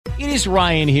It is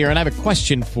Ryan here, and I have a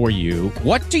question for you.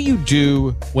 What do you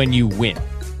do when you win?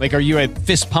 Like, are you a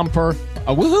fist pumper,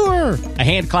 a woohooer, a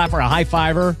hand clapper, a high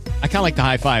fiver? I kind of like the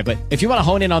high five, but if you want to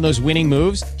hone in on those winning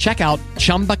moves, check out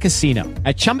Chumba Casino.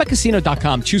 At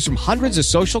ChumbaCasino.com, choose from hundreds of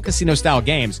social casino-style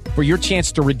games for your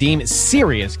chance to redeem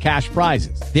serious cash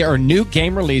prizes. There are new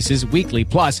game releases weekly,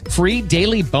 plus free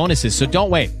daily bonuses. So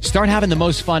don't wait. Start having the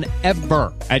most fun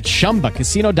ever at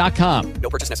ChumbaCasino.com.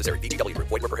 No purchase necessary. VGW. Void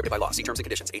where prohibited by law. See terms and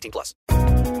conditions. 18+.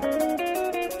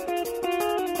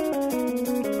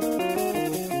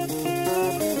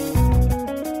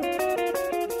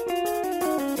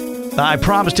 I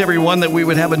promised everyone that we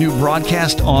would have a new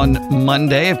broadcast on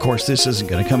Monday. Of course, this isn't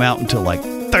going to come out until like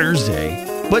Thursday.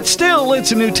 But still,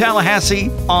 it's a new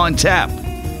Tallahassee on tap.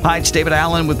 Hi, it's David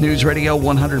Allen with News Radio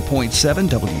 100.7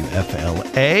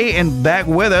 WFLA. And back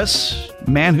with us,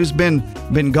 man who's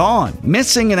been gone,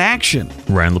 missing in action.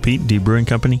 Ryan Lapete, D Brewing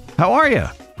Company. How are you?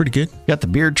 Pretty good. Got the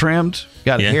beard trimmed?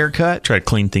 Got a haircut? Try to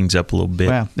clean things up a little bit.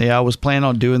 Well, yeah, I was planning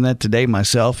on doing that today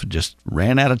myself. Just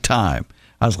ran out of time.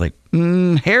 I was like,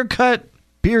 haircut,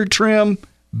 beard trim,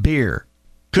 beer.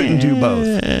 Couldn't do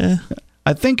both.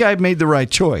 I think I made the right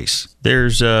choice.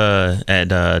 There's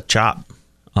at Chop,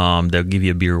 they'll give you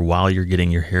a beer while you're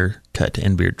getting your hair cut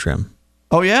and beard trim.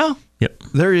 Oh, yeah? Yep.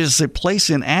 There is a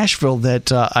place in Asheville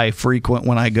that I frequent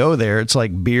when I go there. It's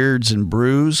like Beards and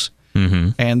Brews. Mm-hmm.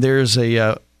 And there's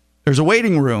a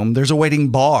waiting room. There's a waiting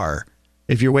bar.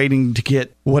 If you're waiting to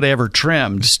get whatever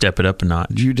trimmed. Step it up a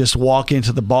notch. You just walk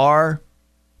into the bar.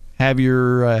 Have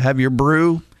your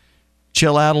brew,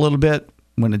 chill out a little bit.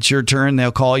 When it's your turn,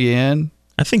 they'll call you in.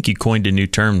 I think you coined a new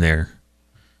term there.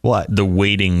 What? The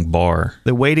waiting bar.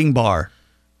 The waiting bar.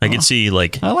 I could see,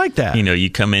 like... I like that. You know, you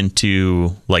come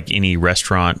into, like, any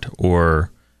restaurant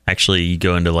or actually you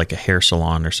go into, like, a hair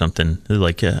salon or something. They're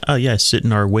like, oh, yeah, sit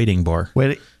in our waiting bar.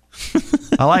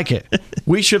 I like it.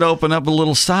 We should open up a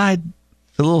little side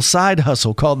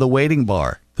hustle called the waiting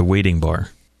bar. The waiting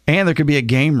bar. And there could be a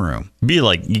game room. Be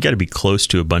like, you got to be close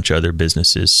to a bunch of other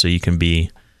businesses so you can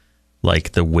be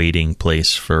like the waiting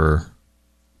place for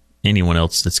anyone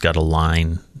else that's got a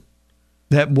line.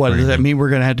 Does that mean we're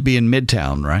going to have to be in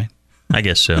Midtown, right? I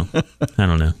guess so. I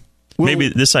don't know. Well, maybe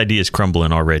this idea is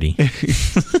crumbling already.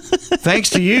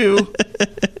 Thanks to you.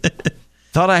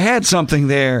 Thought I had something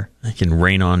there. I can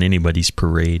rain on anybody's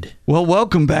parade. Well,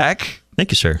 welcome back.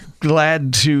 Thank you, sir.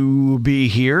 Glad to be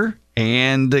here.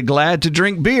 And glad to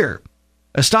drink beer.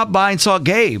 I stopped by and saw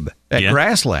Gabe at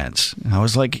GrassLands. I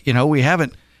was like, we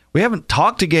haven't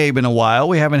talked to Gabe in a while.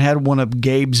 We haven't had one of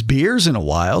Gabe's beers in a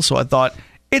while. So I thought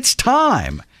it's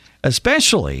time,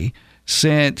 especially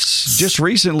since just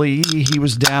recently he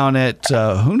was down at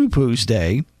Hunapoo's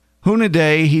Day. Huna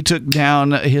Day, he took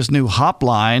down his new hop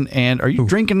line. And are you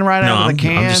drinking right out of the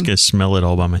can? I'm just going to smell it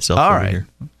all by myself over here.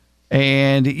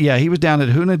 And yeah, he was down at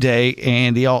Huna Day,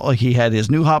 and he had his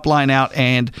new hop line out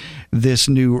and this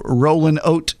new Rollin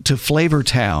Oat to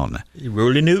Flavortown.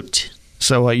 Rollin Oat.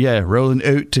 So Rollin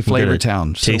Oat to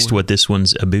Flavortown. Taste what this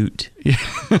one's about.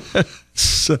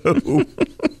 So,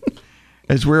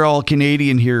 as we're all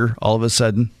Canadian here, all of a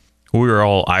sudden, we were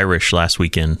all Irish last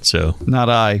weekend. So not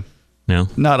I. No,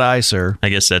 not I, sir. I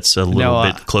guess that's a little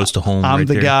bit close to home. I'm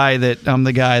the guy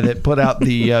that put out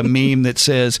the meme that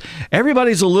says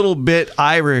everybody's a little bit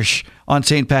Irish on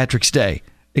St. Patrick's Day,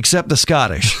 except the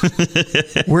Scottish.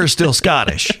 We're still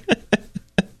Scottish.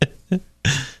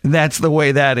 That's the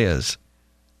way that is.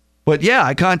 But yeah,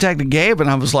 I contacted Gabe and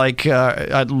I was like,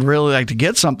 I'd really like to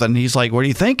get something. He's like, what are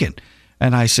you thinking?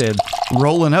 And I said,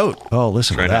 Rollin Oat. Oh,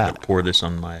 listen to that. Try not to pour this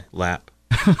on my lap.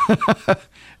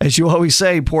 As you always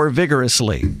say, pour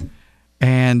vigorously.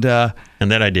 And that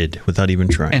I did without even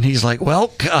trying. And he's like, well,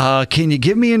 can you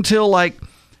give me until like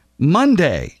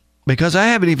Monday? Because I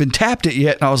haven't even tapped it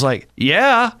yet. And I was like,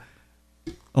 yeah,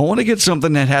 I want to get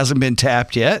something that hasn't been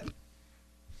tapped yet.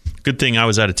 Good thing I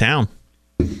was out of town.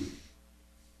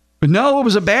 But no, it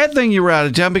was a bad thing you were out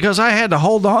of town because I had to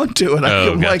hold on to it.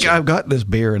 I'm like, I've got this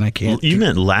beer and I can't. You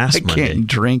meant last Monday. I can't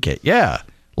drink it. Yeah.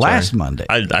 Last Monday.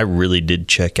 I really did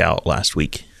check out last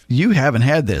week. You haven't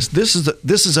had this. This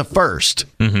is a first.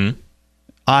 Mm-hmm.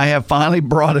 I have finally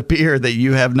brought a beer that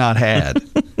you have not had.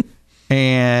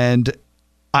 And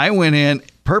I went in,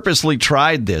 purposely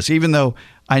tried this, even though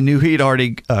I knew he'd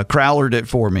already crowlered it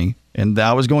for me. And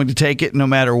I was going to take it no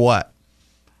matter what.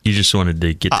 You just wanted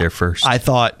to get there first. I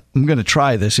thought, I'm going to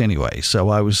try this anyway. So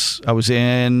I was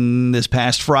in this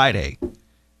past Friday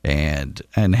and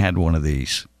had one of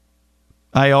these.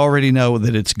 I already know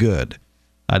that it's good.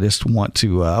 I just want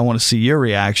to see your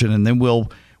reaction, and then we'll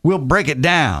break it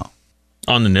down.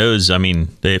 On the nose, I mean,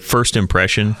 the first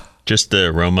impression, just the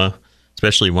aroma,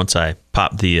 especially once I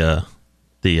pop the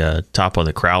top of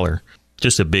the crowler.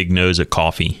 Just a big nose of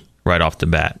coffee right off the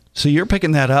bat. So you're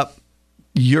picking that up.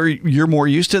 You're more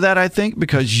used to that, I think,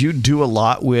 because you do a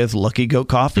lot with Lucky Goat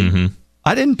coffee. Mm-hmm.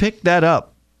 I didn't pick that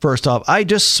up. First off, I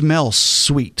just smell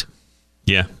sweet.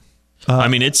 Yeah. I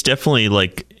mean, it's definitely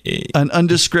like an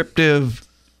undescriptive,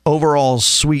 overall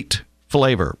sweet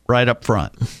flavor right up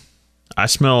front. I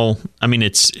smell. I mean,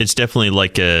 it's definitely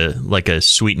like a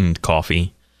sweetened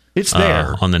coffee. It's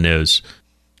there on the nose.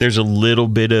 There's a little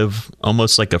bit of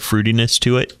almost like a fruitiness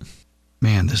to it.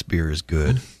 Man, this beer is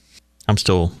good. I'm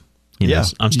still,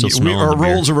 I'm still smelling. Our the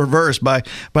beer. roles are reversed. By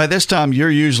this time, you're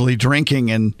usually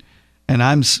drinking, and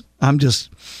I'm just.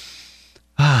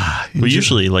 Well,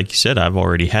 usually, like you said, I've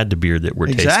already had the beer that we're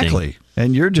tasting. Exactly,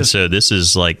 and you're just so this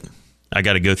is like I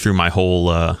got to go through my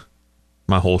whole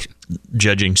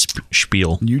judging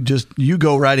spiel. You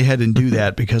go right ahead and do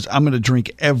that because I'm going to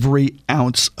drink every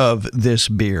ounce of this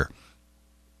beer.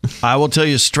 I will tell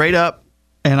you straight up,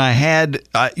 and I had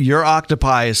your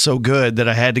octopi is so good that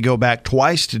I had to go back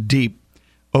twice to Deep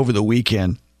over the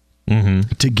weekend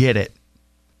to get it.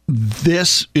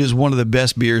 This is one of the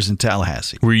best beers in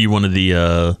Tallahassee. Were you one of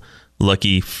the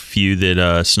lucky few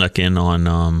that snuck in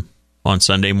on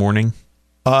Sunday morning?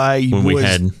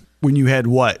 When you had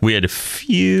what? We had a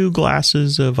few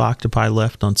glasses of octopi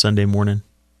left on Sunday morning.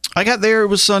 I got there. It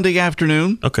was Sunday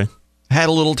afternoon. Okay. Had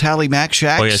a little Tally Mac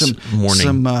Shack,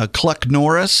 some Cluck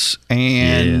Norris,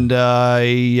 and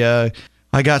I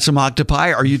got some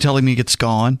octopi. Are you telling me it's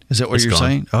gone? Is that what you're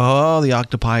saying? Oh, the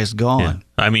octopi is gone.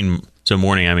 Yeah. I mean, so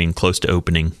morning, I mean close to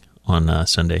opening on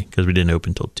Sunday because we didn't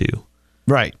open till 2.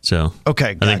 Right. So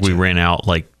okay, gotcha. I think we ran out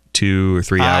like 2 or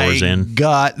 3 hours in.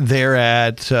 Got there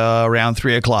at around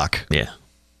 3 o'clock. Yeah.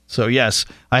 So yes,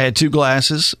 I had 2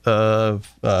 glasses of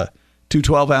 2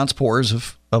 12-ounce pours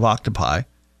of octopi,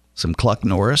 some Cluck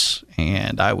Norris,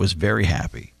 and I was very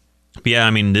happy. Yeah, I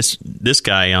mean this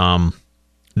guy,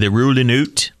 the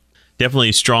Rollin, definitely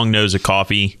a strong nose of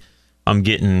coffee. I'm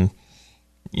getting,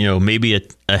 maybe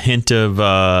a hint of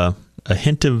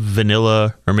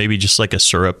vanilla, or maybe just like a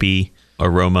syrupy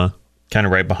aroma, kind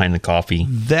of right behind the coffee.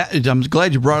 I'm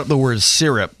glad you brought up the word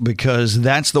syrup because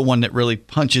that's the one that really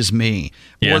punches me.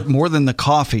 Yeah. More than the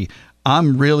coffee,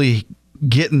 I'm really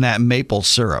getting that maple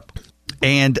syrup.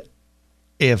 And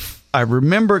if I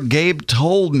remember, Gabe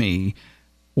told me,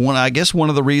 I guess one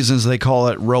of the reasons they call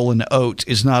it Rollin Oat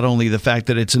is not only the fact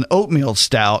that it's an oatmeal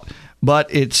stout, but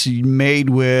it's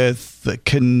made with the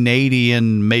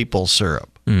Canadian maple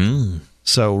syrup.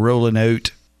 So Rollin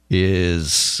Oat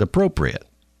is appropriate.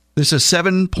 This is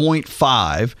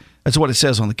 7.5. That's what it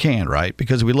says on the can, right?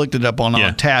 Because we looked it up on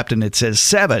Untapped and it says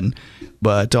 7,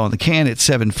 but on the can it's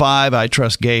 7.5. I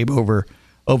trust Gabe over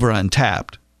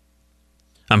Untapped.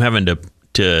 I'm having to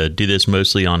do this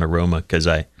mostly on aroma because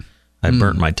I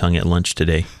burnt my tongue at lunch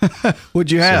today.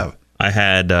 What'd you have? I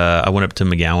had I went up to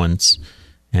McGowan's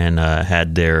and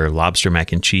had their lobster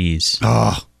mac and cheese.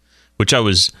 Oh, which I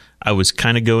was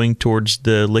kind of going towards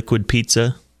the liquid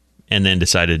pizza, and then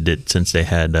decided that since they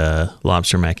had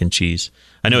lobster mac and cheese,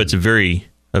 I know it's a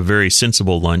very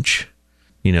sensible lunch,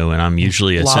 and I'm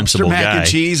usually a sensible guy. Lobster mac and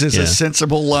cheese is a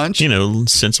sensible lunch.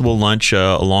 Sensible lunch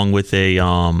along with a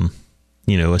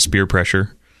a spear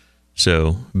pressure.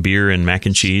 So beer and mac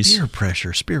and cheese. Spear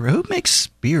pressure. Who makes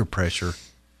spear pressure?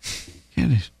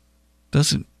 It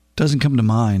doesn't come to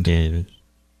mind. Yeah,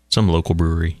 some local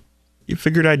brewery. You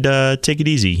figured I'd take it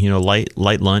easy.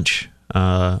 Light lunch.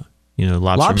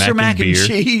 Lobster mac and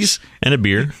cheese and a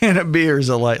beer. And a beer is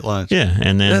a light lunch. Yeah,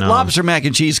 and then lobster mac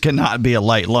and cheese cannot be a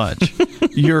light lunch.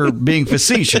 You're being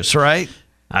facetious, right?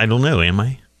 I don't know. Am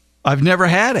I? I've never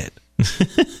had it.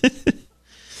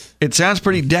 It sounds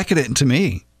pretty decadent to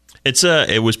me.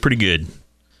 It was pretty good.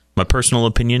 My personal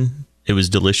opinion, it was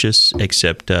delicious,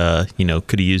 except could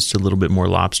have used a little bit more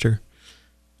lobster.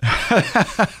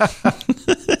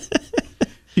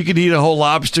 You could eat a whole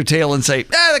lobster tail and say,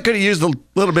 that could have used a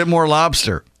little bit more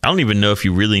lobster. I don't even know if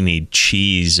you really need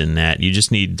cheese in that. You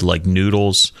just need like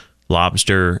noodles,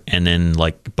 lobster, and then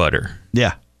like butter.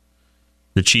 Yeah.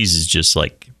 The cheese is just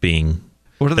like being...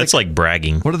 That's like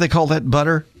bragging. What do they call that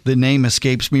butter? The name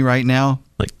escapes me right now.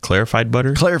 Like clarified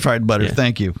butter? Clarified butter, yeah.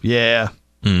 Thank you. Yeah.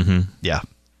 Mm-hmm. Yeah.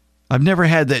 I've never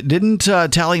had that. Didn't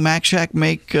Tally Mac Shack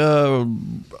make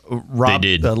they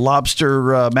did.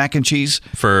 Lobster mac and cheese?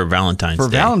 For Valentine's Day. For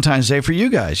Valentine's Day for you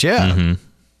guys, yeah. Mm-hmm.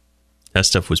 That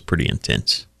stuff was pretty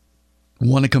intense.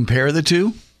 Want to compare the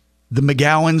two? The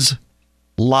McGowan's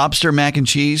lobster mac and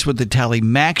cheese with the Tally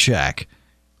Mac Shack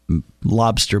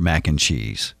lobster mac and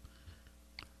cheese.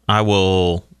 I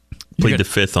will plead the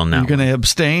fifth on that one. You're going to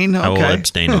abstain? Okay. I will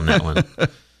abstain on that one.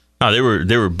 Oh,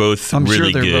 they were both I'm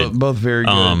really sure they're good. both very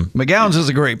good. McGowan's is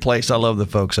a great place. I love the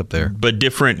folks up there. But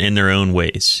different in their own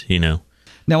ways,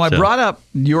 Now, I brought up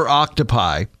your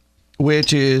octopi,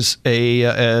 which is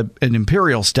an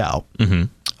imperial stout,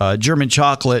 German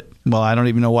chocolate. Well, I don't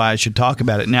even know why I should talk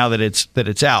about it now that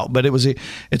it's out. But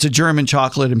it's a German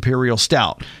chocolate imperial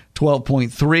stout,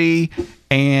 12.3.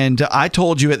 And I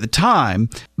told you at the time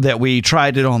that we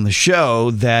tried it on the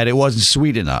show that it wasn't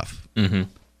sweet enough. Mm-hmm.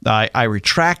 I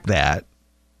retract that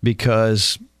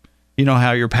because you know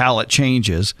how your palate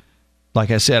changes. Like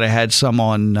I said, I had some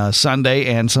on Sunday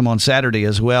and some on Saturday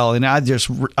as well, and I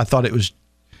thought it was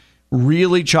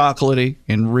really chocolatey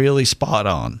and really spot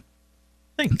on.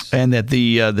 Thanks. And that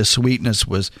the sweetness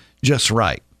was just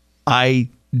right. I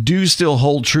do still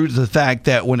hold true to the fact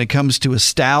that when it comes to a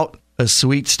stout, a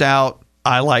sweet stout,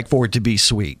 I like for it to be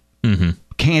sweet,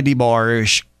 candy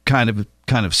bar-ish kind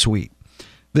of sweet.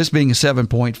 This being a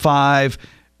 7.5,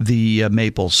 the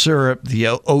maple syrup, the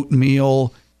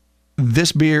oatmeal.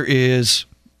 This beer is,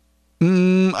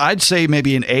 I'd say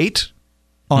maybe an 8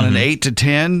 on an 8 to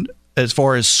 10 as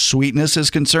far as sweetness is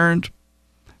concerned.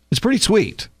 It's pretty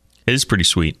sweet. It is pretty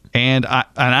sweet. And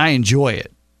I enjoy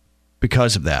it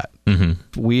because of that.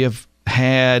 Mm-hmm. We have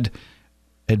had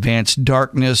Advanced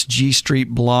Darkness, G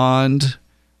Street Blonde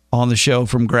on the show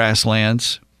from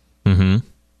GrassLands. Mm-hmm.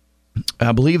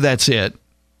 I believe that's it.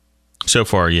 So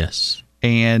far, yes.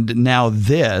 And now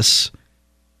this,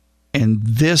 and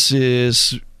this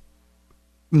is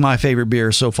my favorite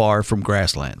beer so far from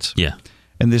GrassLands. Yeah.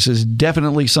 And this is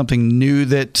definitely something new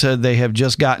that they have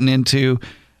just gotten into.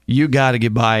 You got to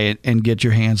get by it and get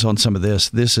your hands on some of this.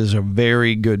 This is a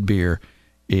very good beer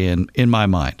in my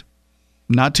mind.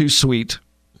 Not too sweet,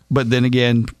 but then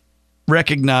again,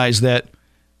 recognize that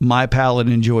my palate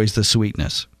enjoys the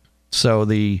sweetness. So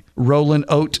the Rollin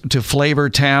Oat to Flavor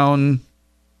Town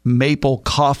Maple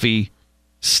Coffee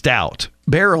Stout.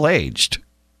 Barrel aged,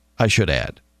 I should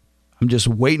add. I'm just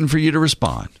waiting for you to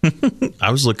respond.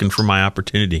 I was looking for my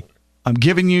opportunity. I'm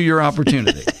giving you your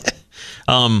opportunity.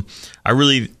 I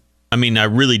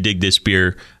really dig this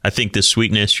beer. I think the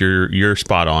sweetness, you're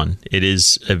spot on. It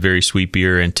is a very sweet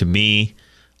beer, and to me,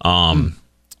 I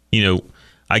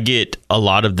get a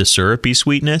lot of the syrupy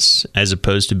sweetness as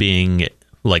opposed to being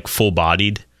like full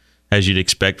bodied as you'd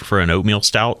expect for an oatmeal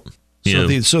stout. So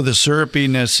the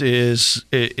syrupiness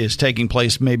is taking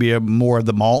place maybe more of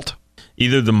the malt.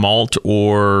 Either the malt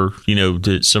or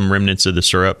some remnants of the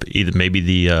syrup. Either maybe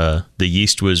the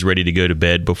yeast was ready to go to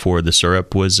bed before the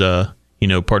syrup was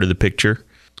part of the picture.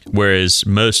 Whereas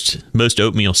most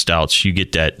oatmeal stouts, you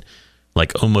get that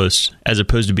like almost, as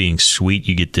opposed to being sweet,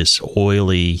 you get this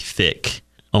oily, thick,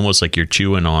 almost like you're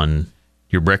chewing on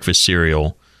your breakfast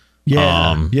cereal.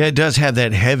 Yeah, it does have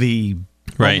that heavy.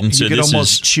 Right, and so you could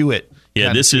almost chew it.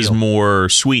 Yeah, this is more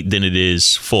sweet than it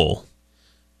is full.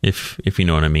 If you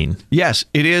know what I mean. Yes,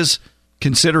 it is.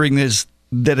 Considering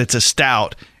that it's a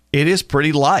stout, it is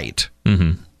pretty light.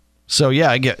 Mm-hmm. So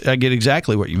yeah, I get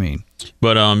exactly what you mean.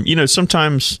 But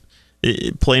sometimes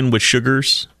playing with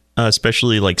sugars,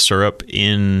 especially like syrup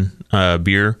in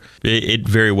beer, it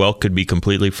very well could be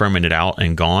completely fermented out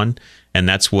and gone, and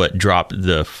that's what dropped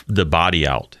the body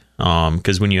out.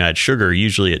 Because when you add sugar,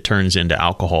 usually it turns into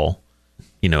alcohol,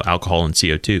 alcohol and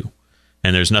CO2.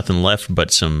 And there's nothing left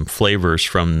but some flavors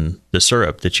from the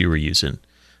syrup that you were using.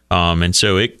 And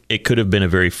so it could have been a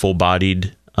very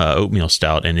full-bodied oatmeal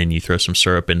stout, and then you throw some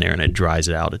syrup in there and it dries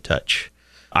it out a touch.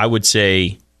 I would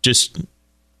say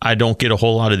I don't get a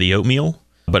whole lot of the oatmeal,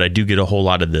 but I do get a whole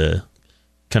lot of the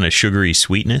kind of sugary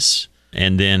sweetness.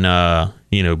 And then,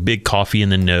 big coffee in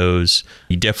the nose.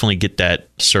 You definitely get that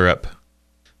syrup,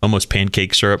 almost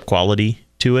pancake syrup quality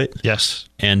to it. Yes.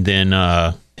 And then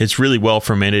it's really well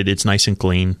fermented. It's nice and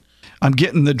clean. I'm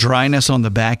getting the dryness on the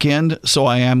back end, so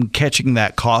I am catching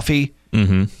that coffee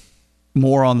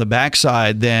more on the back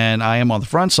side than I am on the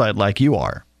front side like you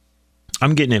are.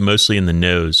 I'm getting it mostly in the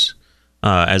nose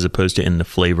as opposed to in the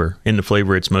flavor. In the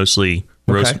flavor, it's mostly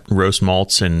roast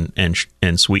malts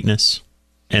and sweetness.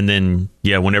 And then,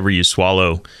 whenever you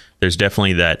swallow, there's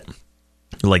definitely that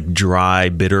like dry,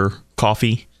 bitter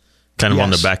coffee kind of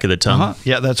on the back of the tongue. Uh-huh.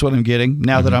 Yeah, that's what I'm getting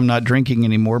now that I'm not drinking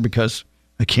anymore because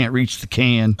I can't reach the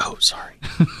can. Oh, sorry.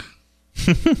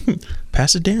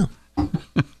 Pass it down.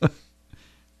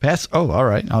 All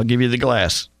right. I'll give you the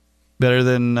glass. Better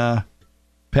than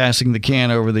passing the can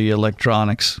over the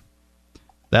electronics.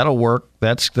 That'll work.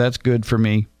 That's good for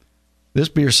me. This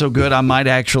beer's so good, I might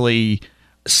actually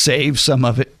save some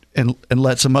of it and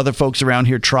let some other folks around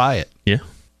here try it. Yeah.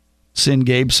 Send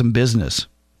Gabe some business.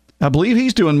 I believe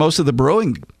he's doing most of the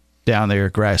brewing down there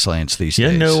at GrassLands these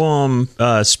days. Yeah,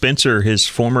 no, Spencer, his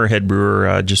former head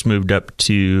brewer, just moved up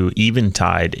to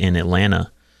Eventide in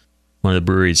Atlanta, one of the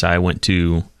breweries I went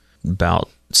to about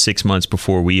 6 months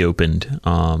before we opened.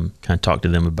 Kind of talked to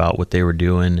them about what they were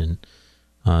doing.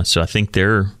 And so I think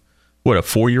they're, a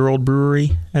 4-year-old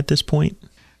brewery at this point?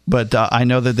 But I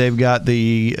know that they've got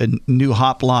the new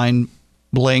hop line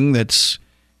bling that's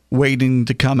waiting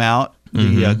to come out.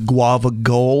 The Guava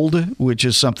Gold, which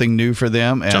is something new for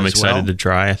them as I'm well. excited to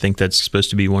try. I think that's supposed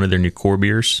to be one of their new core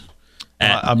beers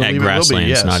I believe it will be, GrassLands,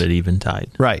 yes. not at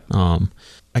Eventide. Right.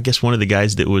 I guess one of the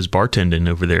guys that was bartending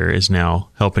over there is now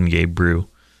helping Gabe brew.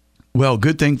 Well,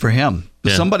 good thing for him.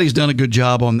 Yeah. Somebody's done a good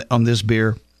job on this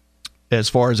beer. As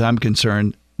far as I'm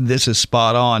concerned, this is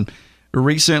spot on.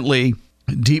 Recently,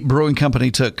 Deep Brewing Company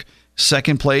took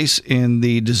second place in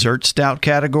the dessert stout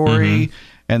category,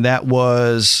 and that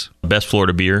was... Best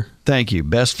Florida beer. Thank you.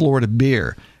 Best Florida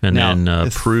beer. And now,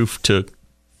 then Proof took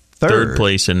third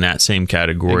place in that same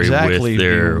category with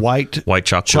their white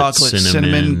chocolate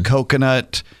cinnamon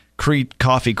coconut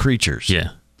coffee creatures.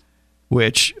 Yeah.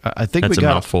 Which I think That's we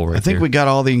got. a mouthful right I think there. we got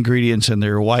all the ingredients in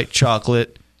there: white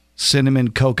chocolate,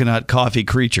 cinnamon coconut coffee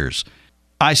creatures.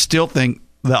 I still think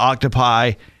the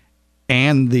octopi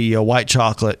and the white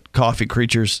chocolate coffee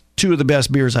creatures, two of the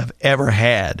best beers I've ever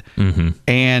had.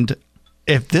 And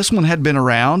if this one had been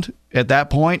around at that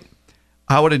point,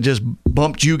 I would have just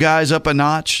bumped you guys up a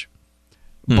notch,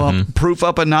 bumped Proof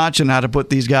up a notch, and I'd have put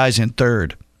these guys in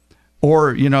third,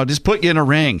 or just put you in a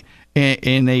ring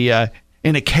in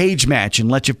a cage match and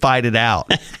let you fight it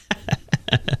out.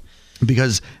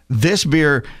 Because this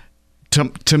beer,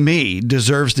 to me,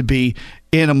 deserves to be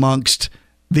in amongst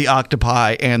the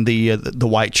octopi and the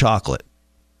white chocolate.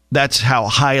 That's how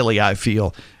highly I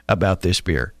feel about this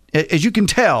beer. As you can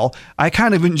tell, I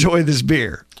kind of enjoy this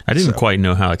beer. I didn't quite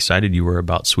know how excited you were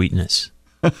about sweetness.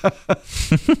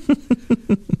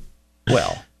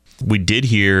 Well, we did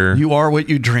hear... You are what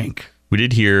you drink. We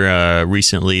did hear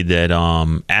recently that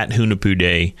at Hunapoo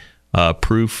Day,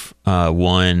 Proof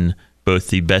won both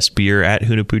the best beer at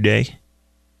Hunapoo Day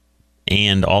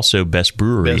and also best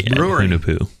brewery at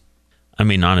Hunapoo. I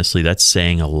mean, honestly, that's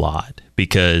saying a lot,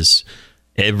 because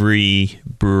every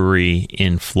brewery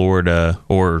in Florida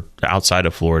or outside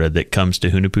of Florida that comes to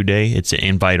Hunapoo Day, it's an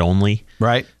invite only.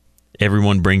 Right.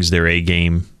 Everyone brings their A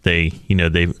game.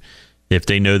 If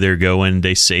they know they're going,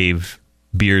 they save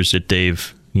beers that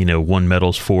they've won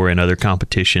medals for in other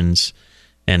competitions,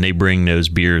 and they bring those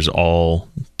beers all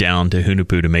down to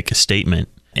Hunapoo to make a statement.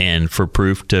 And for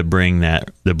Proof to bring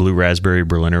the Blue Raspberry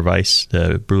Berliner Weiss,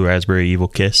 the Blue Raspberry Evil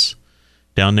Kiss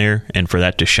down there, and for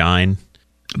that to shine.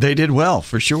 They did well,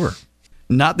 for sure.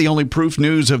 Not the only Proof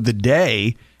news of the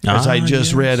day, as I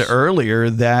just read earlier,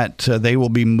 that they will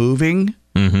be moving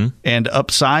and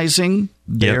upsizing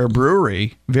their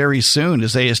brewery very soon,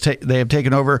 as they have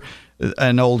taken over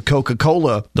an old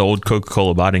Coca-Cola. The old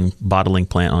Coca-Cola bottling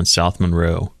plant on South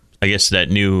Monroe. I guess that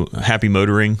new Happy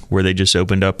Motoring, where they just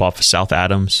opened up off of South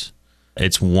Adams,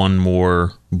 it's one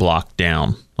more block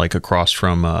down, like across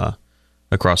from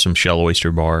Shell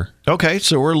Oyster Bar. Okay,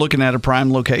 so we're looking at a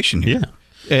prime location here.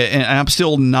 Yeah. And I'm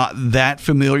still not that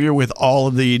familiar with all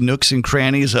of the nooks and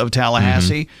crannies of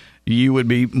Tallahassee. You would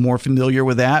be more familiar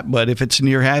with that, but if it's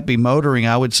near Happy Motoring,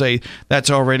 I would say that's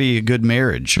already a good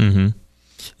marriage.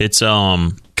 It's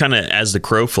kind of as the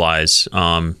crow flies.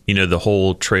 The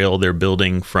whole trail they're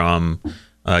building from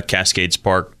Cascades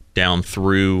Park down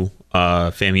through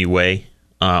FAMU Way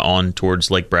on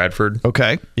towards Lake Bradford.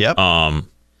 Okay. Yep.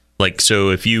 So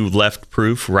if you left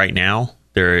Proof right now,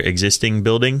 their existing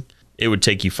building, it would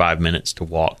take you 5 minutes to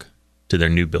walk to their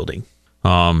new building.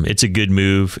 It's a good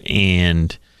move,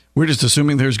 and we're just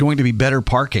assuming there's going to be better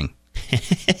parking.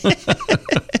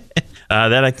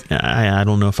 That I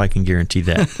don't know if I can guarantee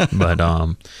that, but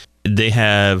they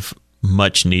have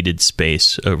much needed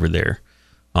space over there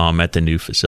at the new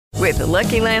facility. With the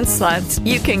Lucky Land Slots,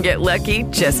 you can get lucky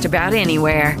just about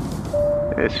anywhere.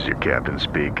 This is your captain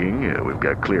speaking. We've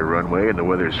got clear runway and the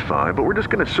weather's fine, but we're just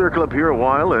going to circle up here a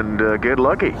while and get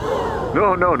lucky.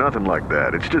 No, nothing like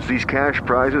that. It's just these cash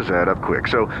prizes add up quick.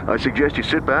 So I suggest you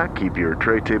sit back, keep your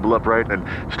tray table upright, and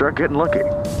start getting lucky.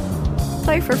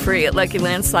 Play for free at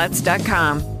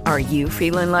LuckyLandSlots.com. Are you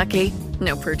feeling lucky?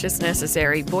 No purchase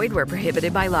necessary. Void where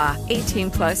prohibited by law.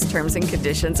 18+ terms and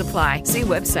conditions apply. See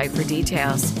website for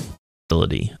details.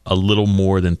 A little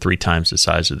more than 3 times the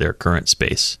size of their current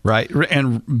space. Right.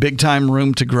 And big time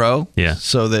room to grow. Yeah.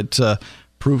 So that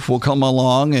Proof will come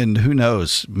along, and who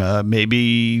knows,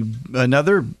 maybe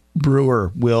another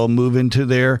brewer will move into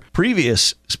their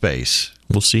previous space.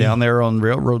 We'll see. Down there on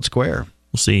Railroad Square.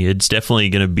 We'll see. It's definitely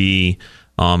going to be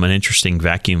an interesting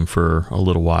vacuum for a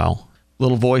little while.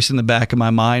 Little voice in the back of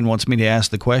my mind wants me to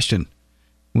ask the question,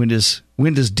 when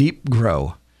does deep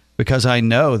grow? Because I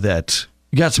know that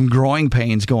you got some growing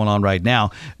pains going on right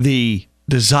now. The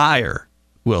desire,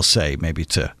 we'll say, maybe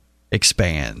to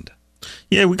expand.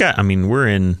 Yeah, we're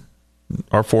in,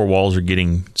 our four walls are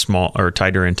getting small or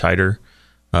tighter and tighter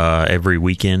every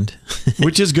weekend.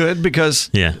 Which is good because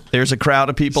there's a crowd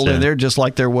of people in there just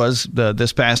like there was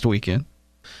this past weekend.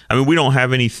 I mean, we don't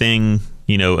have anything,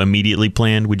 immediately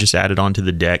planned. We just added onto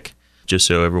the deck just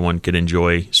so everyone could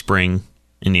enjoy spring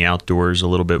in the outdoors a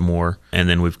little bit more. And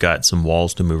then we've got some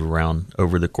walls to move around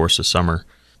over the course of summer.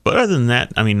 But other than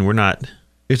that, I mean, we're not...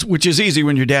 Which is easy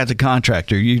when your dad's a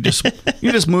contractor. You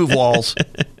just move walls.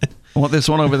 I want this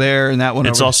one over there and that one over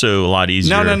there. It's also a lot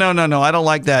easier. No. I don't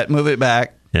like that. Move it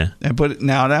back. Yeah. And put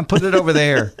it over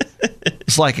there.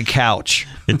 It's like a couch.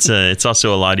 It's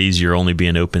also a lot easier only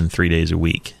being open 3 days a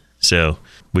week. So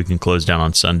we can close down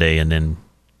on Sunday and then,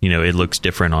 it looks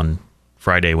different on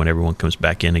Friday when everyone comes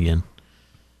back in again.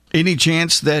 Any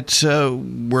chance that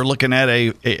we're looking at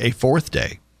a fourth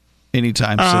day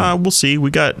anytime soon? We'll see.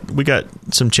 We got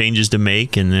some changes to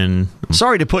make, and then...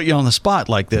 Sorry to put you on the spot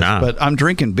like this, but I'm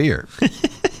drinking beer.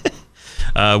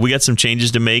 We got some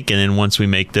changes to make, and then once we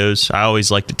make those, I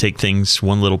always like to take things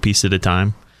one little piece at a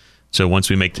time. So once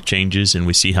we make the changes and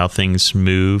we see how things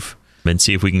move and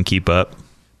see if we can keep up.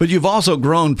 But you've also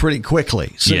grown pretty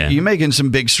quickly. So you're making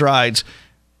some big strides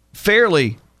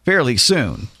fairly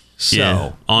soon.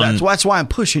 So that's why I'm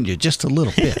pushing you just a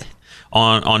little bit.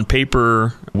 On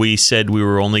paper, we said we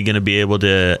were only going to be able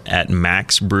to, at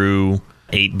max, brew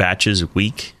 8 batches a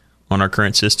week on our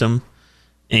current system.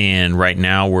 And right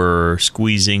now we're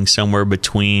squeezing somewhere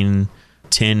between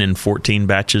 10 and 14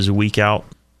 batches a week out.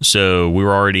 So we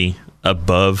were already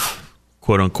above,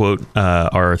 quote unquote,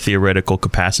 our theoretical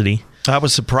capacity. I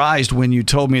was surprised when you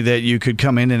told me that you could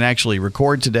come in and actually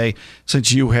record today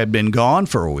since you had been gone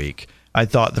for a week. I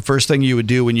thought the first thing you would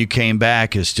do when you came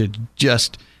back is to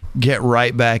just get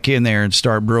right back in there and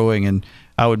start brewing. And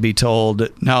I would be told,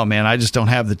 no, man, I just don't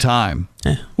have the time,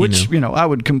 which, I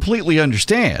would completely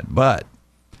understand. But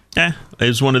it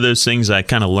was one of those things I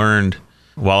kind of learned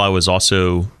while I was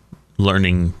also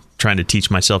trying to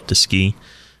teach myself to ski,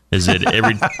 is that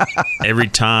every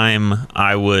time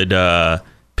I would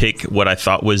pick what I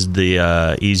thought was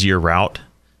the easier route,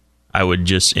 I would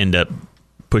just end up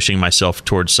pushing myself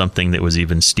towards something that was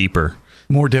even steeper,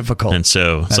 more difficult. And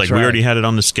so it's we already had it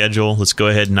on the schedule. Let's go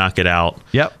ahead and knock it out.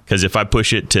 Yep. Because if I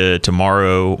push it to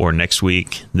tomorrow or next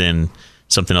week, then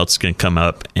something else is going to come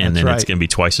up, and it's going to be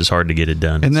twice as hard to get it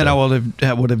done. And then I would have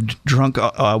drank.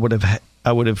 You would have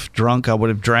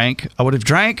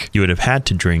had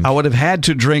to drink. I would have had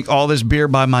to drink all this beer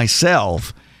by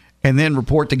myself, and then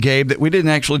report to Gabe that we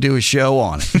didn't actually do a show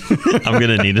on it. I'm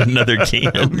going to need another can.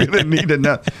 I'm going to need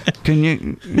another. Can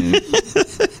you?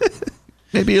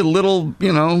 Maybe a little,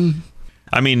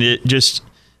 I mean,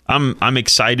 I'm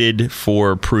excited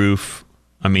for Proof.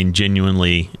 I mean,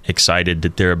 genuinely excited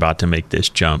that they're about to make this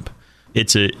jump.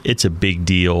 It's a big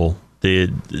deal.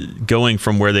 Going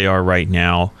from where they are right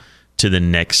now to the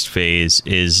next phase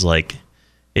is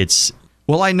it's.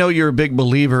 Well, I know you're a big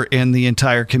believer in the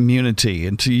entire community,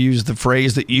 and to use the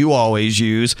phrase that you always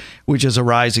use, which is a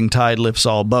rising tide lifts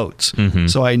all boats. Mm-hmm.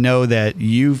 So I know that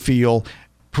you feel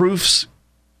Proof's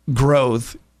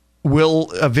growth will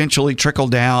eventually trickle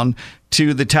down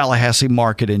to the Tallahassee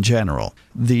market in general.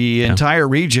 The entire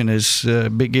region is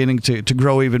beginning to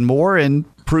grow even more, and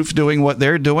Proof doing what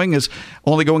they're doing is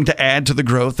only going to add to the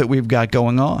growth that we've got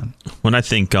going on. When I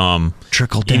think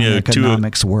trickle down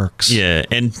economics works. Yeah,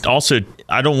 and also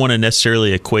I don't want to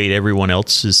necessarily equate everyone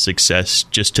else's success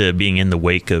just to being in the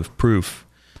wake of Proof.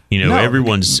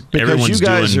 Everyone's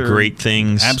doing great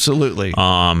things. Absolutely.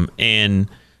 And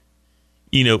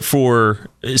for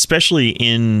especially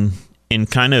in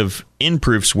kind of in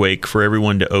Proof's wake, for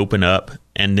everyone to open up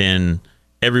and then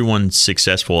everyone's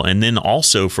successful, and then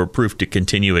also for Proof to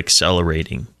continue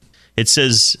accelerating. It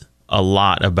says a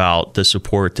lot about the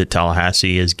support that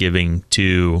Tallahassee is giving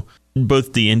to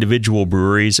both the individual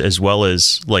breweries as well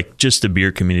as just the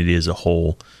beer community as a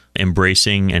whole,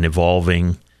 embracing and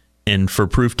evolving, and for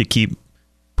Proof to keep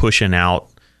pushing out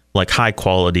high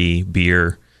quality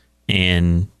beer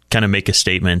and kind of make a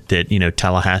statement that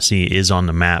Tallahassee is on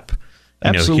the map.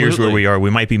 Here's where we are. We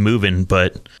might be moving,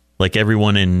 but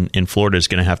everyone in Florida is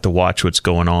going to have to watch what's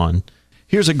going on.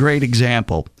 Here's a great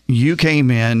example. You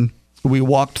came in, we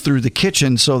walked through the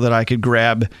kitchen so that I could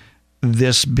grab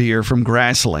this beer from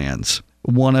GrassLands.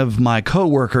 One of my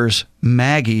coworkers,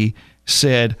 Maggie,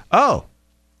 said, "Oh,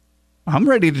 I'm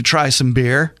ready to try some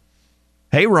beer.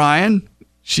 Hey, Ryan,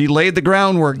 She laid the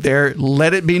groundwork there.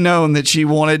 Let it be known that she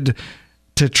wanted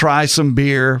to try some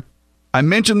beer. I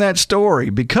mentioned that story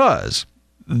because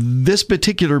this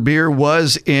particular beer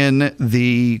was in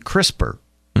the crisper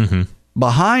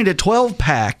behind a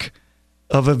 12-pack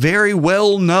of a very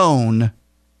well-known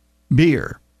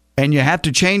beer. And you have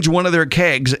to change one of their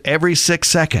kegs every 6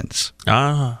 seconds.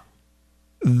 Ah.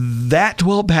 That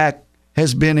 12-pack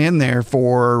has been in there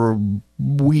for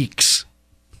weeks,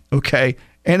 okay?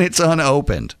 And it's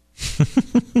unopened.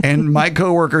 And my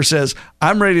coworker says,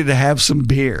 I'm ready to have some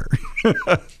beer.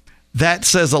 That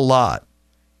says a lot.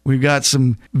 We've got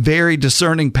some very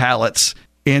discerning palates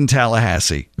in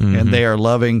Tallahassee, and they are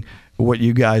loving what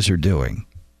you guys are doing.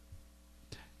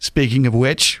 Speaking of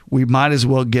which, we might as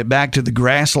well get back to the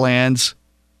GrassLands,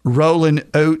 Rollin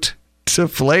Oat to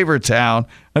Flavortown.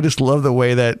 I just love the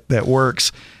way that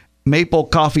works. Maple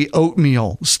Coffee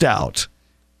Oatmeal Stout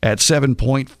at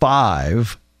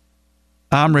 7.5.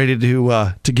 I'm ready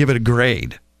to give it a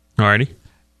grade. Alrighty.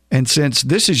 And since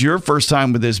this is your first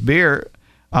time with this beer,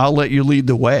 I'll let you lead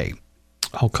the way.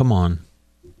 Oh, come on.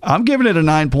 I'm giving it a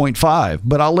 9.5,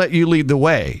 but I'll let you lead the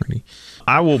way.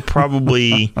 I will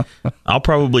probably, I'll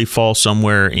probably fall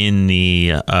somewhere in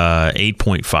the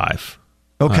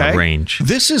 8.5 range.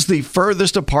 This is the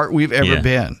furthest apart we've ever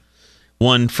been.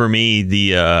 One for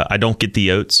me, I don't get the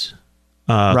oats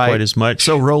quite as much.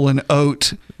 So Rollin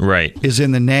Oat is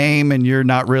in the name, and you're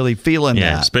not really feeling that.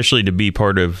 Yeah, especially to be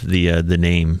part of the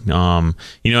name. And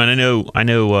I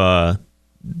know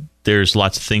there's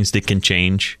lots of things that can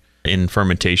change in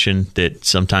fermentation that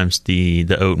sometimes the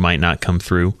oat might not come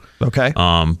through. Okay.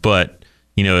 But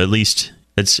at least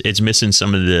it's missing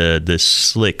some of the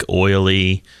slick,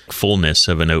 oily fullness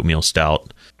of an oatmeal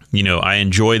stout. I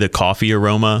enjoy the coffee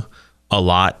aroma a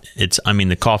lot.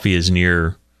 The coffee is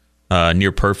near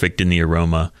perfect in the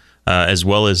aroma, as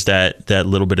well as that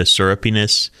little bit of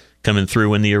syrupiness coming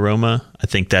through in the aroma. I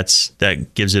think that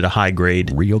gives it a high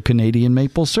grade. Real Canadian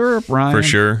maple syrup, Ryan. For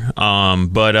sure.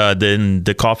 But then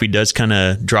the coffee does kind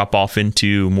of drop off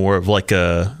into more of like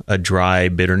a dry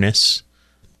bitterness.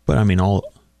 But I'm being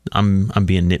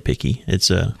nitpicky.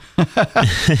 It's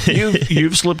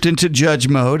you've slipped into judge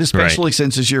mode, especially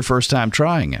since it's your first time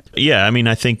trying it. Yeah,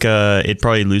 I think it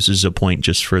probably loses a point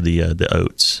just for the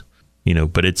oats.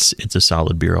 But it's a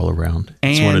solid beer all around.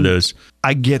 It's one of those.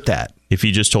 I get that. If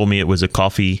you just told me it was a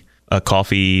coffee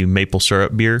maple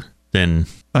syrup beer, then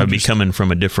I'd be coming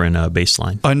from a different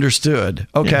baseline. Understood.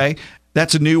 Okay. Yeah.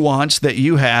 That's a nuance that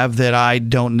you have that I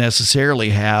don't necessarily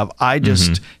have. I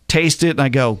just taste it and I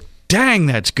go, dang,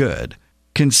 that's good.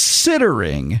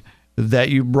 Considering that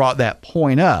you brought that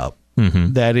point up,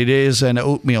 that it is an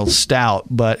oatmeal stout,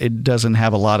 but it doesn't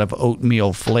have a lot of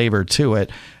oatmeal flavor to it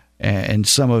and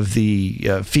some of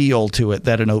the feel to it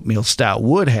that an oatmeal stout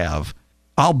would have.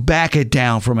 I'll back it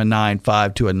down from a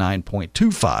 9.5 to a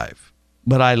 9.25.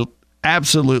 But I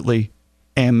absolutely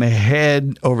am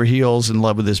head over heels in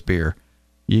love with this beer.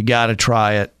 You got to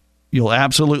try it. You'll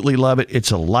absolutely love it.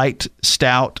 It's a light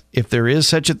stout. If there is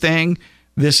such a thing,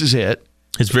 this is it.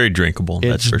 It's very drinkable.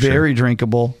 It's very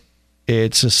drinkable.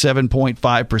 It's a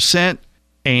 7.5%,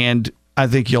 and I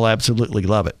think you'll absolutely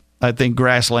love it. I think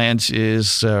GrassLands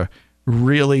is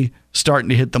really starting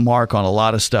to hit the mark on a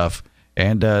lot of stuff.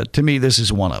 And to me, this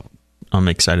is one of them. I'm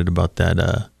excited about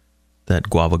that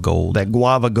Guava Gold. That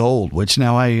Guava Gold, which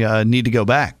now I need to go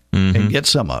back and get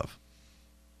some of.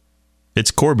 It's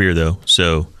core beer, though,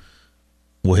 so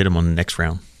we'll hit them on the next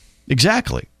round.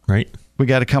 Exactly. Right. We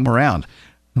got to come around.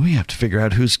 We have to figure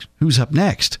out who's up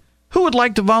next. Who would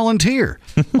like to volunteer?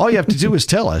 All you have to do is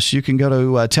tell us. You can go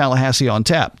to Tallahassee on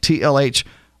Tap, TLH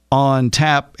on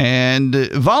Tap, and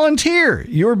volunteer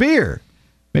your beer.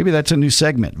 Maybe that's a new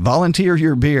segment. Volunteer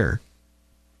your beer.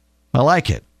 I like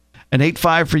it. An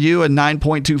 8.5 for you, a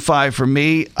 9.25 for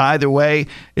me. Either way,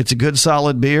 it's a good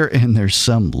solid beer, and there's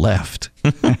some left.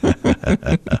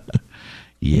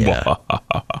 Yeah.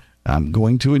 I'm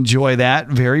going to enjoy that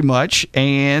very much.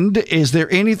 And is there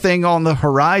anything on the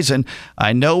horizon?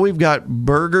 I know we've got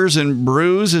Burgers and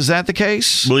Brews. Is that the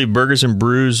case? I believe Burgers and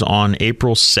Brews on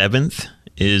April 7th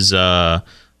is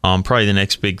probably the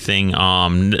next big thing.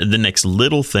 The next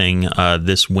little thing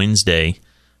this Wednesday,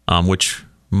 which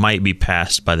might be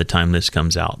past by the time this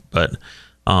comes out. But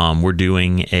we're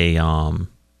doing a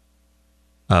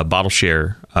bottle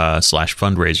share /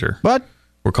 fundraiser. But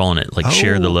we're calling it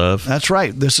Share the Love. That's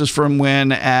right. This is from when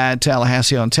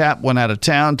Tallahassee on Tap went out of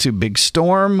town to Big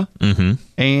Storm.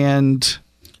 And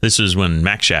this is when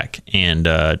Mac Shack and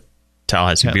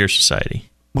Tallahassee Beer Society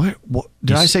What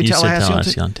did I say? You said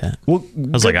Tallahassee on tap. Well, I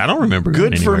was like, I don't remember.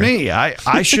 Good going for anywhere. me.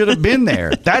 I should have been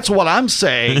there. That's what I'm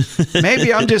saying.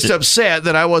 Maybe I'm just upset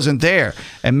that I wasn't there,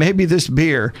 and maybe this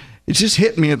beer it just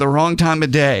hit me at the wrong time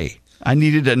of day. I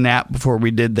needed a nap before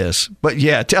we did this. But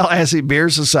yeah, Tallahassee Beer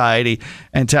Society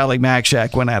and Tally Mac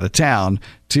Shack went out of town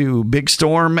to Big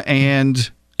Storm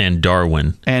and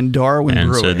Darwin. And Darwin and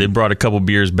Brewing. So they brought a couple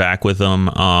beers back with them.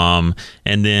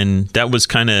 And then that was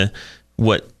kind of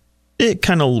what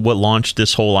launched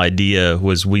this whole idea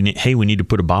was we need to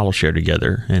put a bottle share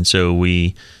together. And so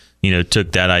we,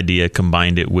 took that idea,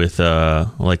 combined it with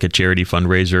like a charity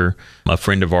fundraiser. A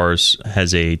friend of ours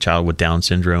has a child with Down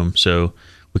syndrome. So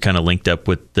we kind of linked up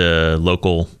with their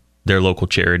local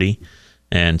charity.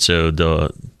 And so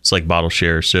it's like bottle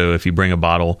share. So if you bring a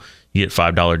bottle, you get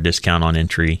 $5 discount on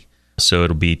entry. So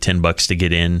it'll be $10 to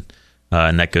get in.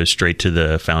 And that goes straight to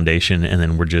the foundation. And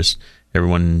then we're just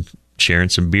everyone sharing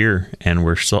some beer, and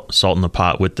we're salting the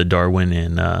pot with the Darwin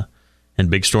and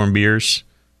Big Storm beers.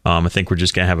 I think we're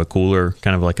just going to have a cooler,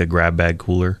 kind of like a grab bag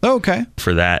cooler. Okay.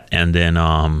 For that. And then,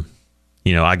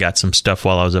 I got some stuff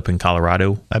while I was up in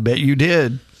Colorado. I bet you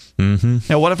did. Mm-hmm.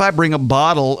 Now, what if I bring a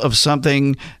bottle of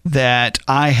something that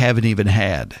I haven't even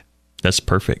had? That's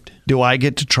perfect. Do I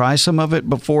get to try some of it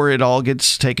before it all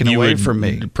gets taken away from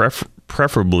me?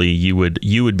 Preferably, you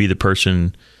would be the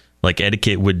person. Like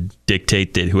etiquette would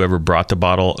dictate that whoever brought the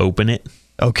bottle open it.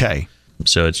 Okay.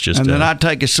 So it's just. And then I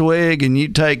take a swig, and you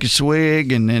take a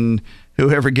swig, and then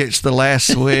whoever gets the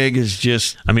last swig is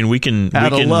just. I mean, we can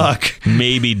luck.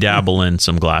 Maybe dabble in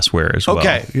some glassware as well.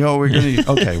 Okay, we're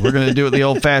gonna do it the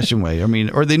old fashioned way. I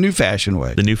mean, or the new fashioned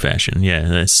way. The new fashion, yeah.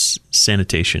 That's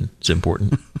sanitation. It's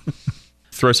important.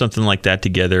 Throw something like that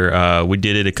together. We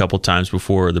did it a couple times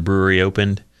before the brewery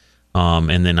opened.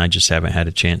 And then I just haven't had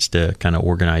a chance to kind of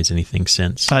organize anything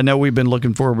since. I know we've been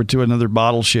looking forward to another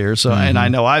bottle share. So, and I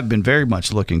know I've been very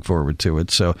much looking forward to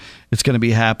it. So it's going to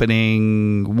be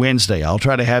happening Wednesday. I'll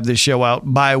try to have this show out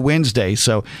by Wednesday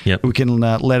so we can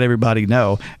let everybody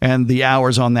know. And the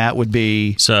hours on that would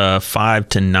be? It's 5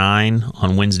 to 9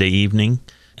 on Wednesday evening.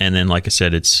 And then, like I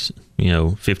said, it's,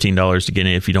 $15 to get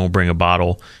in. If you don't bring a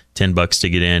bottle, $10 to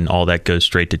get in. All that goes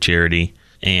straight to charity.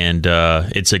 And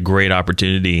it's a great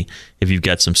opportunity if you've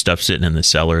got some stuff sitting in the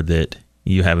cellar that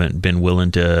you haven't been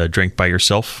willing to drink by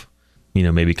yourself,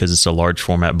 maybe because it's a large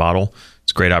format bottle.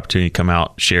 It's a great opportunity to come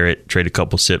out, share it, trade a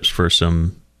couple sips for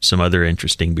some other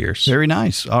interesting beers. Very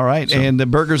nice. All right. So, and the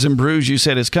Burgers and Brews, you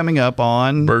said, is coming up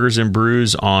on? Burgers and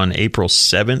Brews on April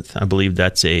 7th. I believe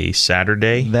that's a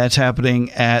Saturday. That's happening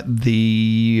at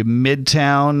the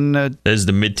Midtown. That is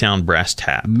the Midtown Brass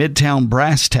Tap. Midtown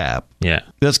Brass Tap. Yeah.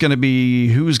 That's going to be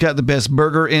who's got the best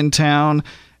burger in town.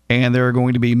 And there are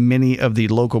going to be many of the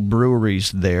local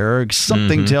breweries there.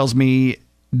 Something tells me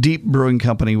Deep Brewing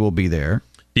Company will be there.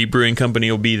 Deep Brewing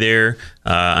Company will be there.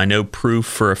 I know Proof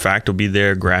for a fact will be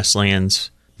there. GrassLands,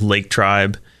 Lake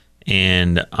Tribe,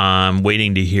 and I'm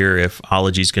waiting to hear if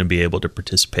Ology's going to be able to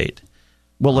participate.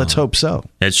 Well, let's hope so.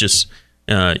 It's just,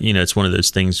 it's one of those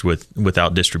things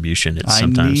without distribution. It's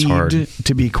sometimes hard. I need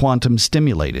to be quantum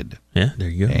stimulated. Yeah, there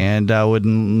you go. And I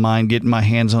wouldn't mind getting my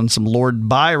hands on some Lord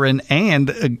Byron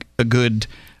and a good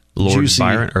Lord juicy...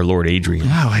 Byron or Lord Adrian?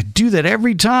 Oh, I do that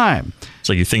every time. It's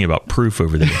like you're thinking about Proof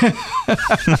over there.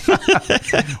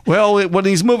 Well, when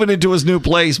he's moving into his new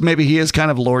place, maybe he is kind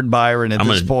of Lord Byron at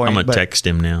this point. I'm going to text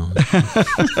him now.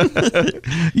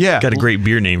 Yeah. Got a great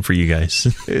beer name for you guys.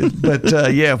 But,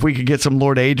 if we could get some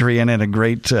Lord Adrian and a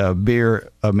great a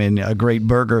great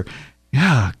burger.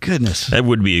 Yeah, goodness. That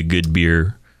would be a good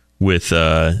beer with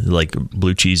like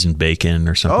blue cheese and bacon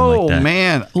or something like that. Oh,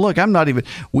 man. Look,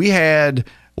 we had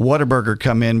Whataburger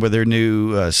come in with their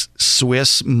new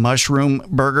Swiss mushroom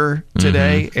burger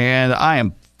today, and I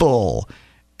am full.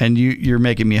 And you're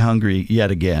making me hungry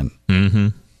yet again. Mm-hmm.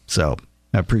 So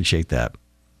I appreciate that.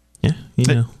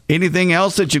 Yeah, Anything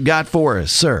else that you've got for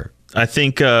us, sir? I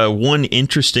think one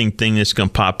interesting thing that's going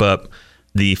to pop up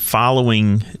the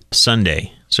following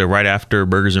Sunday. So right after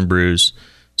Burgers and Brews.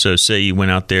 So say you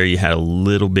went out there, you had a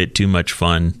little bit too much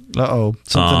fun. Uh-oh.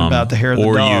 Something about the hair of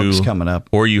the dogs coming up.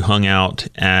 Or you hung out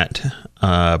at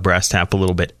Brass Tap a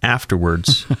little bit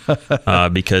afterwards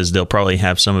because they'll probably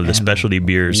have some of the specialty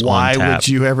beers on tap. Why would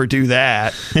you ever do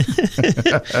that?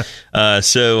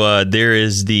 So there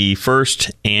is the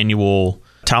first annual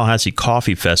Tallahassee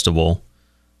Coffee Festival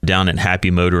down at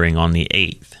Happy Motoring on the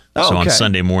 8th. So on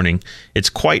Sunday morning. It's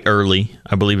quite early.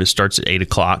 I believe it starts at 8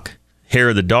 o'clock. Hair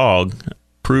of the Dog,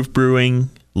 Proof Brewing,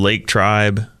 Lake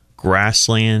Tribe,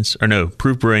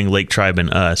 Proof Brewing, Lake Tribe,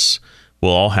 and us will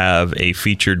all have a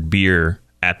featured beer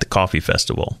at the coffee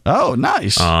festival. Oh,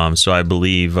 nice. So I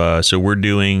believe so we're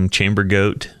doing Chamber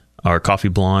Goat, our coffee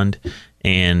blonde,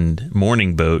 and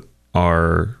Morning Boat,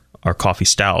 our coffee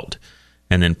stout,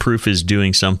 and then Proof is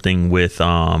doing something with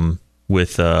Coffee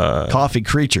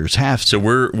creatures have to. So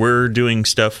we're doing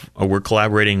stuff. We're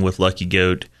collaborating with Lucky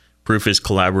Goat. Proof is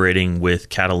collaborating with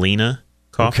Catalina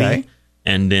Coffee. Okay.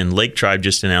 And then Lake Tribe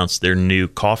just announced their new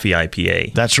coffee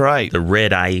IPA. That's right. The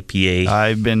red IPA.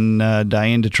 I've been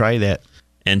dying to try that.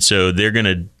 And so they're going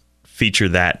to feature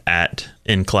that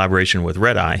in collaboration with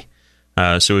Red Eye.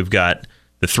 So we've got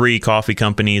the 3 coffee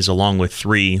companies along with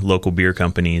 3 local beer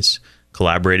companies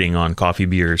collaborating on coffee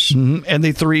beers. Mm-hmm. And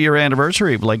the 3-year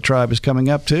anniversary of Lake Tribe is coming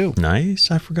up, too. Nice.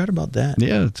 I forgot about that.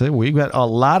 Yeah, we've got a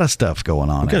lot of stuff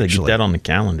going on, We've got to actually. get that on the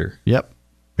calendar. Yep.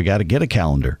 We got to get a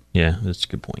calendar. Yeah, that's a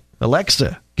good point.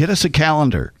 Alexa, get us a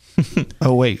calendar.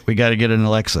 Oh, wait, we got to get an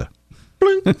Alexa.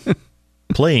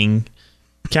 Playing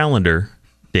calendar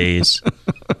days.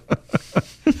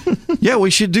 Yeah,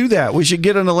 we should do that. We should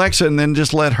get an Alexa and then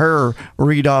just let her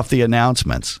read off the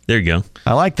announcements. There you go.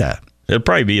 I like that. It'll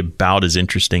probably be about as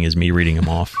interesting as me reading them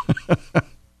off.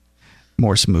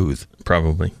 More smooth.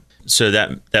 Probably. So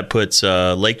that puts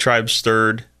Lake Tribe's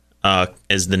third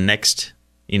as the next,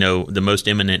 the most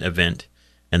imminent event.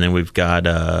 And then we've got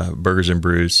Burgers and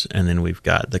Brews, and then we've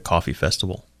got the Coffee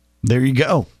Festival. There you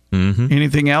go. Mm-hmm.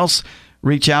 Anything else?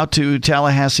 Reach out to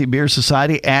Tallahassee Beer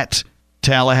Society at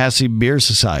Tallahassee Beer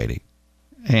Society.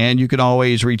 And you can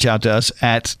always reach out to us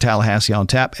at Tallahassee on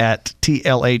Tap, at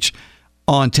TLH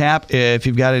on Tap. If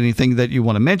you've got anything that you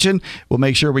want to mention, we'll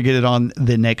make sure we get it on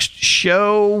the next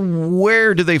show.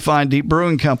 Where do they find Deep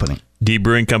Brewing Company? Deep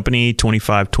Brewing Company,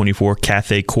 2524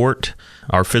 Cathay Court,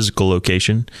 our physical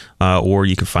location, or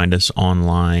you can find us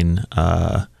online,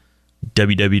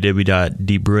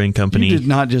 www.deepbrewingcompany. You did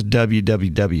not just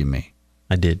www me.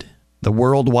 I did. The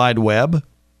World Wide Web?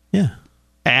 Yeah.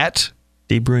 At?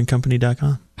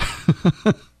 deepbrewingcompany.com.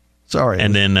 Sorry.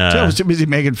 And then I was too busy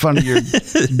making fun of your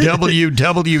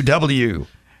www.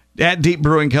 At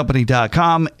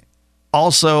deepbrewingcompany.com.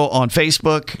 Also on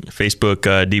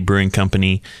Facebook. Deep Brewing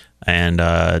Company, and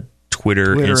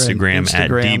Twitter, Instagram at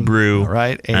Deep Brew.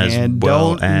 Right. And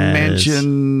don't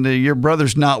mention your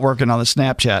brother's not working on the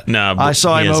Snapchat. No, I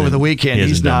saw him over the weekend.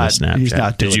 He's not doing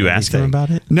Did you ask him about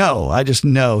it? No, I just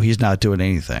know he's not doing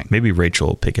anything. Maybe Rachel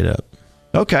will pick it up.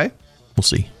 Okay. We'll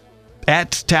see.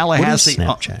 At Tallahassee.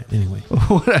 What is Snapchat, anyway?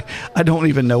 I don't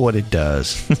even know what it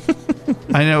does.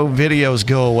 I know videos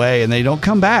go away and they don't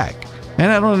come back.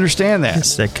 And I don't understand that.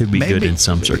 Yes, that could be good in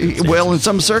some circumstances. Well, in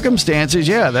some circumstances,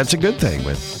 yeah, that's a good thing.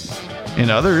 But in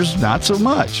others, not so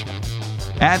much.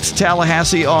 At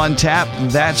Tallahassee on Tap,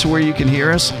 that's where you can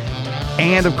hear us.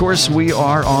 And, of course, we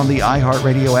are on the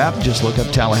iHeartRadio app. Just look up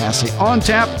Tallahassee on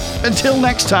Tap. Until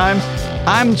next time,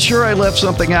 I'm sure I left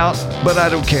something out, but I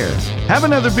don't care. Have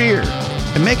another beer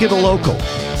and make it a local.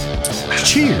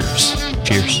 Cheers.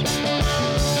 Cheers.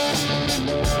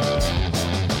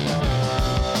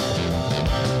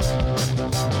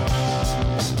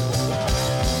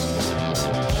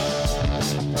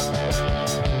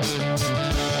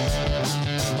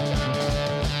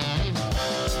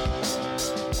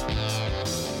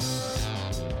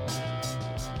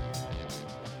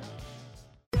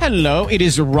 Hello, it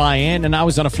is Ryan, and I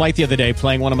was on a flight the other day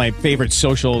playing one of my favorite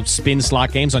social spin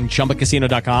slot games on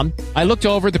ChumbaCasino.com. I looked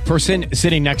over at the person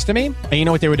sitting next to me, and you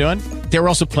know what they were doing? They were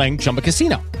also playing Chumba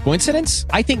Casino. Coincidence?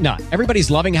 I think not. Everybody's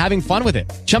loving having fun with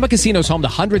it. Chumba Casino is home to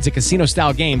hundreds of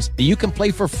casino-style games that you can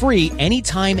play for free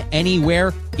anytime,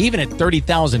 anywhere, even at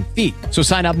 30,000 feet. So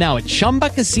sign up now at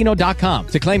ChumbaCasino.com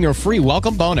to claim your free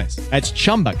welcome bonus. That's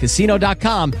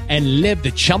ChumbaCasino.com and live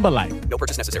the Chumba life. No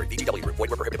purchase necessary. VGW Group. Void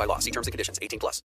where prohibited by law. See terms and conditions. 18+.